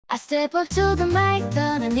I step up to the mic,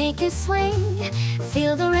 gonna make it swing.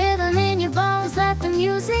 Feel the rhythm in your bones, let the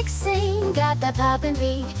music sing. Got that poppin'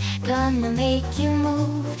 beat, gonna make you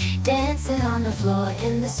move. Dancing on the floor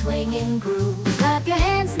in the swinging groove. Clap your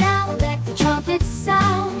hands now, let the drum